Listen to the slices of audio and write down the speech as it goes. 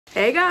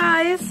Hey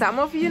guys, some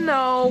of you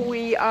know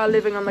we are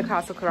living on the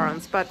castle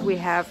grounds, but we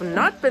have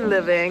not been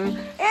living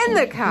in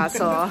the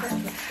castle.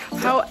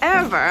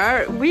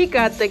 However, we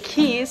got the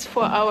keys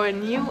for our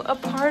new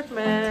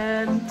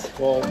apartment.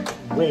 Well,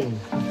 wing.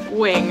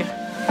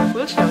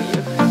 We'll show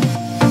you.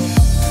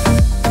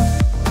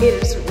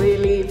 It is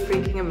really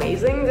freaking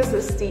amazing. This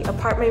is the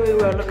apartment we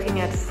were looking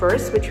at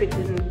first, which we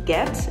didn't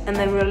get. And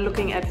then we were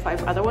looking at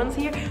 5 other ones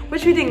here,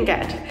 which we didn't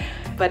get.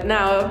 But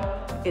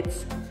now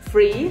it's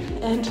free.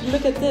 And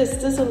look at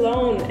this. This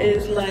alone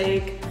is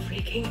like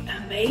freaking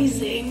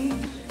amazing.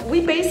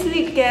 We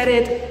basically get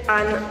it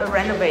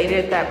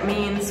unrenovated. That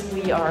means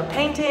we are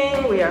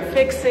painting, we are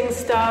fixing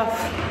stuff.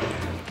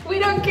 We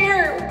don't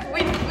care.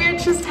 We're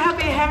just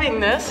happy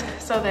having this.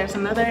 So there's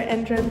another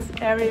entrance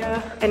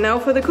area. And now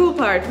for the cool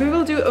part. We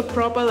will do a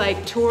proper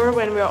like tour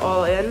when we're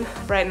all in.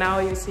 Right now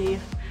you see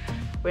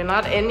we're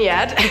not in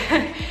yet.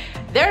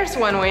 There's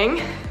one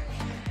wing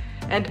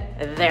and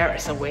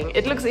there's a wing.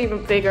 It looks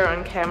even bigger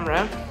on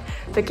camera.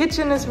 The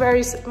kitchen is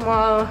very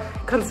small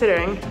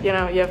considering, you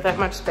know, you have that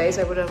much space.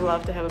 I would have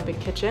loved to have a big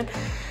kitchen.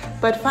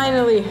 But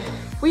finally,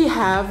 we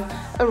have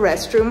a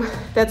restroom.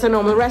 That's a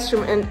normal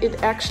restroom and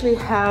it actually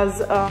has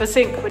a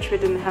sink, which we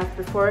didn't have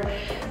before.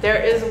 There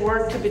is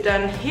work to be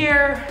done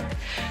here,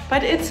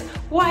 but it's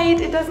white.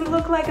 It doesn't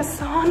look like a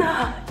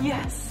sauna.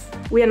 Yes.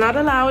 We are not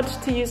allowed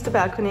to use the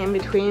balcony in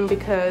between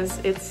because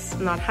it's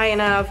not high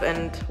enough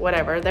and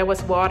whatever. There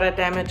was water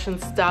damage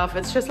and stuff.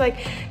 It's just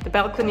like, the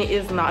balcony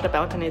is not a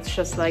balcony. It's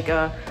just like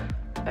a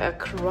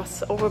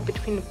crossover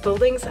between the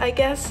buildings, I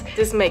guess.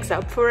 This makes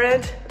up for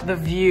it. The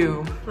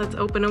view. Let's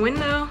open a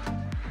window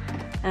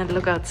and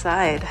look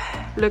outside.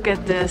 Look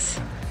at this.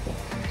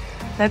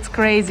 That's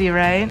crazy,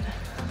 right?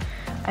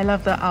 I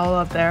love the owl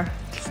up there.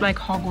 It's like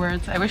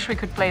Hogwarts. I wish we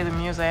could play the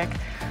music.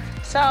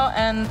 So,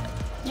 and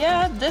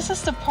yeah, this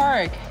is the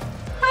park.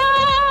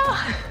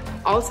 Ah!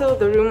 Also,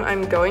 the room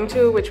I'm going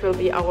to, which will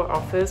be our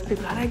office,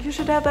 people are like, you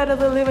should have that as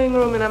a living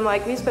room. And I'm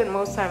like, we spend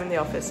most time in the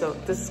office, so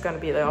this is gonna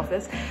be the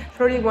office.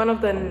 Probably one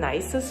of the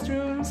nicest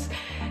rooms.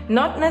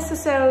 Not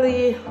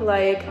necessarily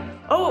like,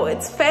 oh,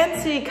 it's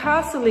fancy,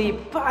 castle-y,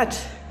 but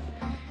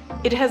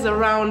it has a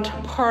round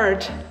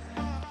part.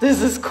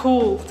 This is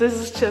cool. This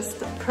is just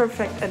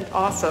perfect and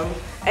awesome.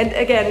 And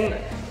again,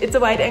 it's a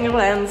wide angle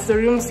lens. The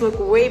rooms look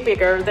way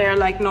bigger. They're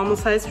like normal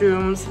sized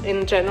rooms.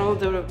 In general,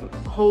 the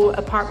whole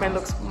apartment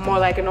looks more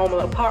like a normal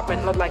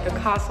apartment, not like a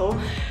castle.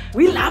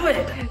 We love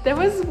it. There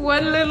was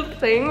one little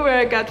thing where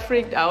I got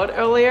freaked out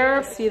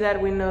earlier. See that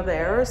window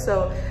there?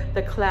 So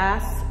the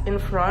glass in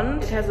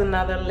front, it has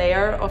another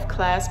layer of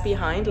glass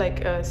behind,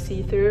 like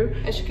see-through.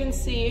 As you can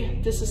see,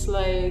 this is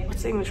like,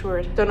 what's the English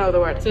word? Don't know the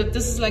word. So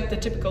this is like the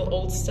typical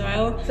old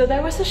style. So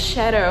there was a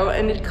shadow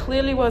and it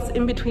clearly was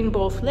in between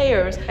both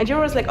layers. And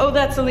Jurre was like, oh,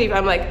 that's a leaf.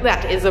 I'm like,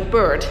 that is a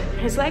bird.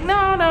 He's like,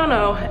 no, no,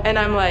 no. And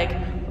I'm like,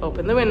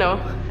 open the window.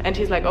 And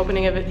he's like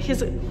opening it.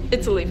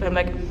 It's a leaf. I'm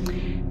like,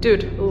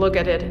 dude, look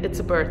at it, it's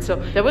a bird. So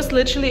there was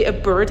literally a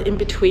bird in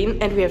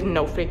between and we have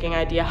no freaking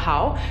idea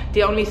how.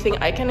 The only thing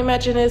I can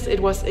imagine is it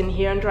was in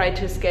here and tried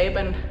to escape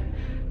and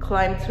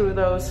climbed through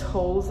those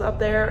holes up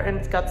there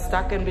and got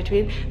stuck in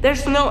between.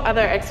 There's no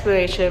other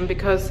explanation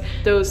because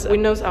those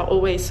windows are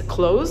always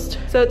closed.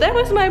 So that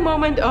was my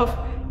moment of,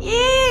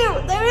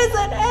 ew, there is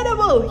an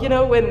animal! You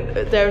know, when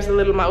there's a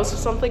little mouse or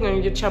something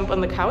and you jump on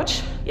the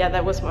couch. Yeah,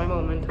 that was my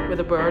moment with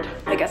a bird.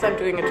 I guess I'm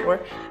doing a tour.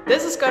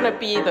 This is gonna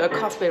be the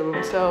cosplay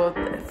room. So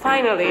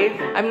finally,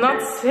 I'm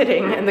not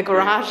sitting in the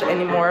garage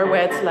anymore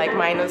where it's like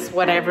minus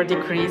whatever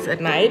degrees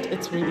at night.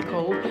 It's really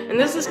cold. And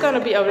this is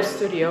gonna be our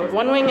studio.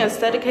 One wing is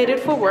dedicated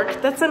for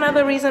work. That's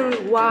another reason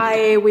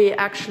why we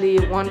actually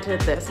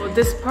wanted this. So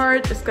this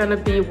part is gonna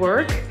be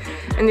work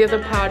and the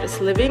other part is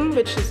living,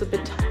 which is a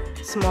bit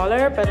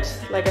smaller, but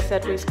like I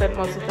said, we spent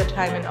most of the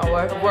time in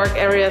our work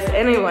areas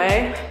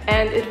anyway,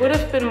 and it would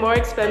have been more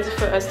expensive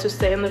for us to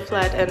stay in the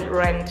flat and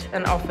rent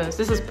an office.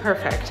 This is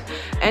perfect.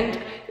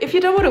 And if you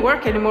don't want to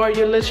work anymore,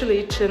 you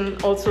literally can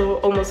also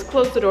almost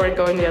close the door and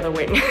go in the other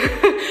wing.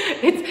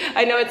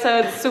 I know it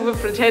sounds super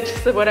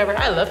pretentious or whatever.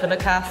 I live in a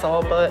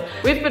castle, but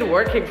we've been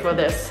working for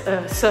this,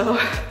 so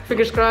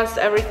fingers crossed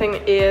everything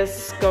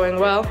is going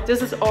well.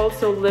 This is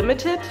also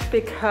limited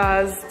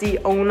because the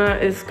owner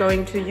is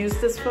going to use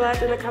this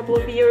flat in a couple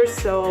of years,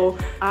 so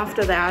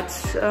after that,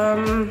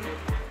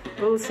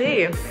 we'll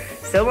see.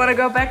 Still want to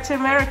go back to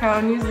America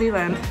or New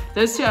Zealand.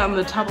 Those two are on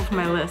the top of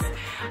my list.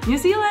 New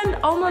Zealand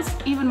almost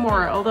even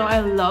more, although I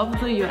love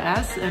the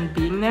US and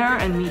being there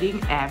and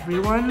meeting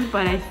everyone,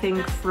 but I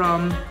think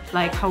from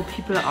like how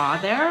people are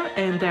there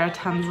and there are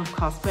tons of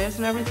cosplayers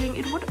and everything,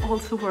 it would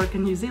also work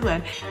in New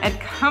Zealand. And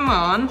come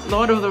on,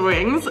 Lord of the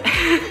Rings.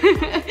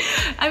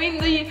 I mean,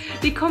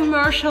 the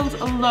commercials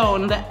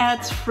alone, the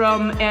ads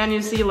from Air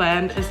New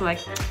Zealand is like,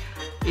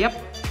 yep,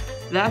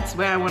 that's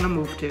where I want to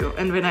move to.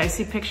 And when I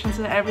see pictures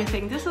and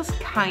everything, this is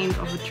kind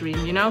of a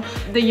dream, you know?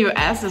 The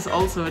US is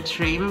also a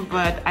dream,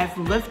 but I've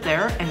lived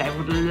there and I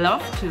would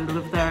love to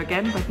live there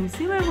again, but New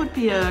Zealand would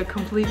be a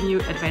complete new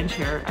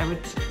adventure. I would,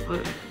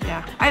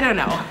 yeah, I don't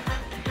know.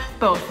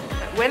 Both.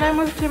 when I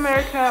move to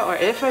America, or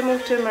if I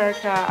move to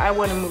America, I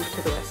want to move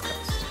to the West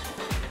Coast.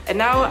 And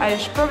now I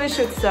probably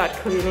should start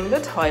cleaning the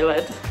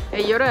toilet.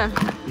 Hey Jurre,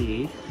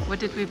 what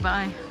did we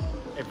buy?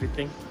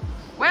 Everything.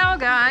 Well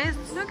guys,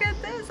 look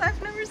at this. I've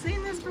never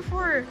seen this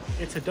before.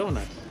 It's a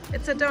donut.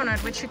 It's a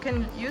donut which you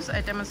can use.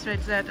 I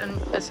demonstrate that on,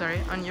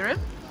 on Jurre.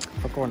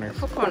 For corners.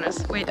 For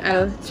corners. Wait,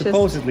 I'll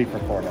supposedly for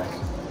corners.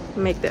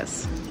 Make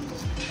this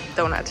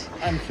donut.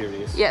 I'm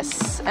curious.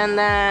 Yes, and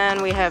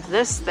then we have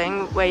this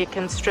thing where you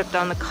can strip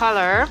down the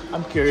color.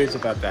 I'm curious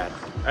about that.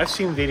 I've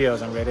seen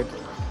videos on Reddit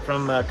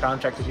from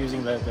contractors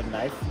using the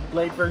knife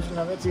blade version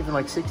of it. It's even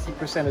like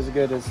 60% as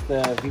good as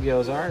the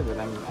videos are, but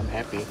I'm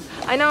happy.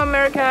 I know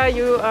America,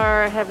 you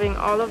are having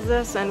all of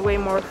this and way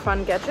more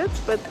fun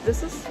gadgets, but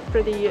this is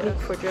pretty unique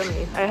for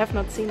Germany. I have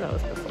not seen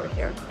those before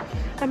here.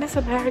 I miss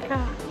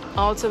America.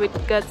 Also, we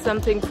got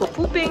something for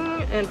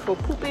pooping and for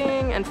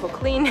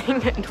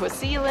cleaning and for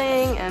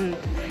sealing, and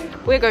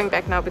we're going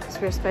back now because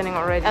we're spending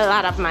already a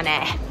lot of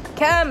money.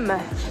 Come!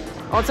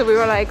 Also, we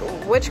were like,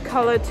 which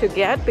color to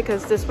get,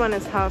 because this one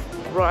is half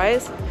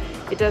rice.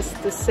 It does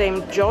the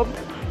same job.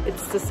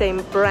 It's the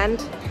same brand.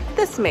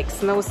 This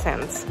makes no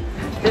sense.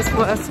 This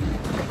was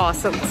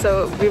awesome.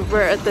 So we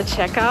were at the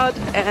checkout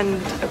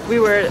and we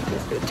were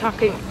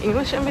talking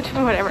English in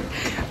between, whatever.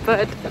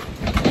 But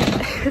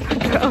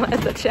the girl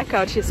at the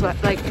checkout, she's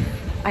like,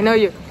 I know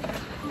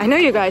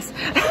you guys.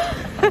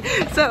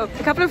 So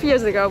a couple of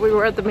years ago, we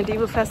were at the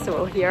medieval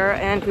festival here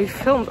and we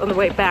filmed on the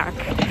way back.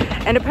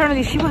 And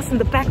apparently she was in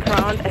the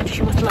background and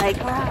she was like,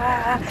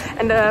 ah,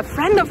 and a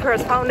friend of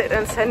hers found it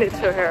and sent it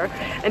to her.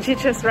 And she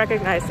just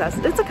recognized us.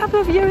 It's a couple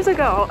of years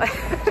ago.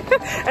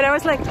 And I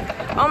was like,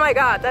 oh my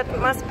God, that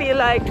must be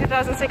like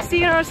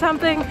 2016 or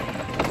something.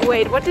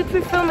 Wait, what did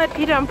we film at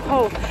Peter and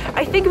Paul?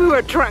 I think we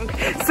were drunk.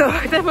 So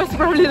that was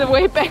probably the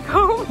way back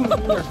home.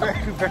 We were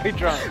very, very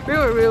drunk. We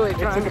were really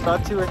drunk. It took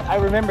about 2 hours. I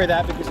remember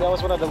that because that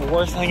was one of the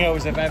worst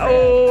hangovers I've ever had.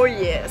 Oh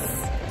yes.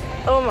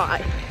 Oh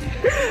my.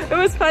 It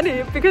was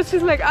funny because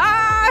she's like,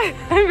 ah!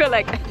 And we're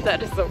like,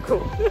 that is so cool.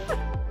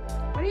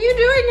 What are you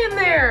doing in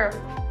there?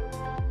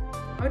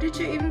 How did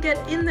you even get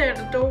in there?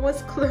 The door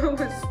was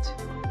closed.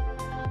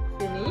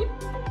 Vinny?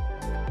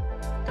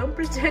 Don't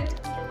pretend.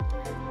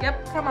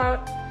 Yep, come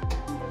out.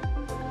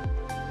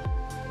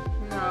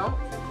 No.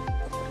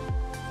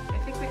 I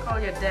think we call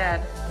your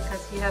dad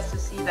because he has to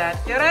see that.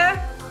 Jurre?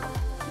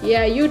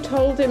 Yeah, you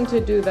told him to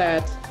do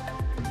that.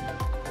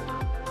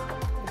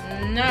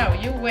 No,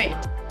 you wait.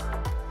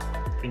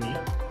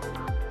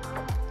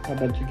 How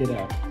about you get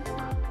out?